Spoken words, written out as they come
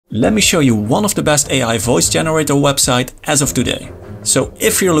Let me show you one of the best AI voice generator website as of today. So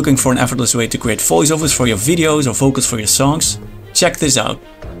if you're looking for an effortless way to create voiceovers for your videos or vocals for your songs, check this out.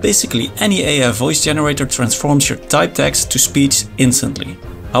 Basically, any AI voice generator transforms your typed text to speech instantly.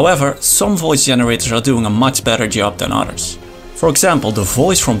 However, some voice generators are doing a much better job than others. For example, the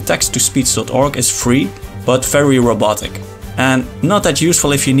voice from text2speech.org is free, but very robotic, and not that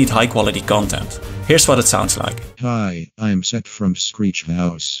useful if you need high quality content. Here's what it sounds like. Hi, I'm Seth from Screech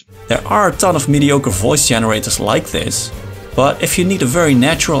House. There are a ton of mediocre voice generators like this, but if you need a very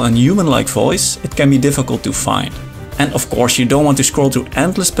natural and human-like voice, it can be difficult to find. And of course, you don't want to scroll through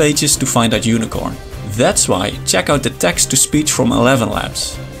endless pages to find that unicorn. That's why check out the text-to-speech from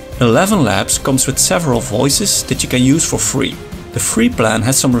ElevenLabs. ElevenLabs comes with several voices that you can use for free. The free plan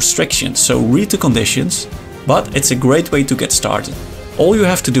has some restrictions, so read the conditions, but it's a great way to get started. All you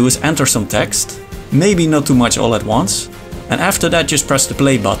have to do is enter some text, maybe not too much all at once, and after that just press the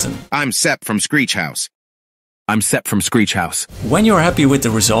play button. I'm Sep from Screech House. I'm Sep from Screech House. When you're happy with the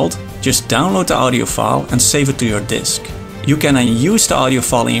result, just download the audio file and save it to your disk. You can then use the audio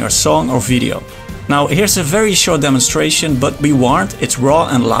file in your song or video. Now here's a very short demonstration, but be warned, it's raw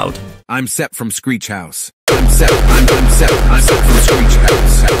and loud. I'm Sep from Screech House. I'm Sep from Screech House. I'm Sep from Screech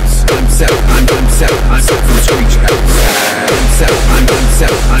House. I'm Sep from Screech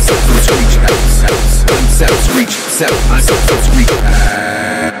House. I'm Sep from Screech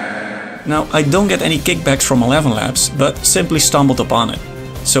House. Now, I don't get any kickbacks from ElevenLabs, but simply stumbled upon it.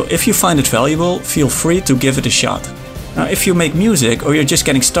 So if you find it valuable, feel free to give it a shot. Now, if you make music or you're just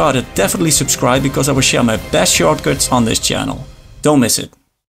getting started, definitely subscribe because I will share my best shortcuts on this channel. Don't miss it.